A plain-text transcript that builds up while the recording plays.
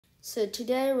So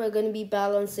today we're going to be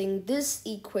balancing this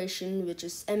equation, which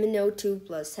is MnO2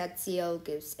 plus HCl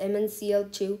gives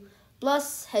MnCl2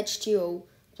 plus H2O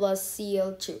plus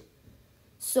Cl2.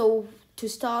 So to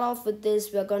start off with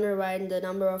this, we're going to write the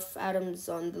number of atoms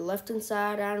on the left hand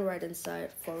side and right hand side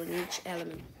for each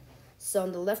element. So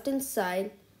on the left hand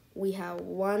side, we have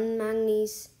 1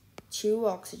 manganese, 2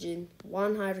 oxygen,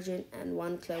 1 hydrogen and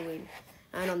 1 chlorine.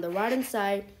 And on the right hand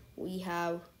side, we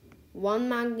have 1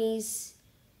 manganese,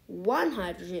 1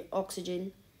 hydrogen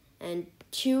oxygen and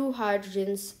 2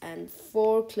 hydrogens and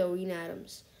 4 chlorine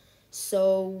atoms.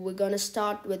 So we're going to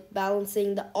start with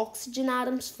balancing the oxygen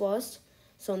atoms first.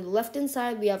 So on the left hand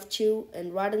side we have 2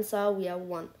 and right hand side we have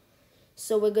 1.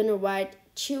 So we're going to write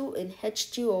 2 in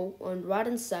H2O on right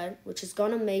hand side, which is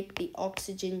going to make the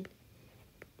oxygen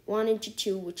 1 into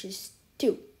 2, which is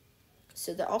 2.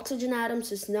 So the oxygen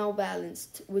atoms is now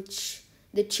balanced, which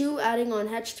the 2 adding on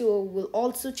H2O will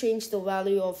also change the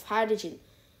value of hydrogen,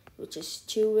 which is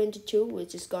 2 into 2,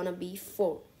 which is going to be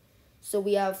 4. So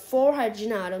we have 4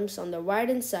 hydrogen atoms on the right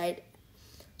hand side.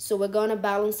 So we're going to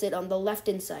balance it on the left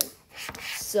hand side.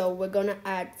 So we're going to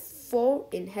add 4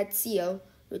 in HCl,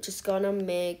 which is going to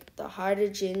make the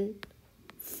hydrogen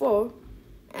 4.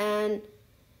 And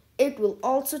it will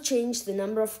also change the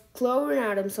number of chlorine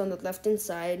atoms on the left hand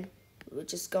side,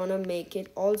 which is going to make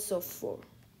it also 4.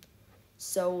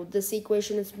 So this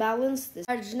equation is balanced. This is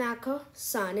Hydrogen Hacker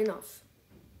signing off.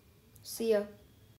 See ya.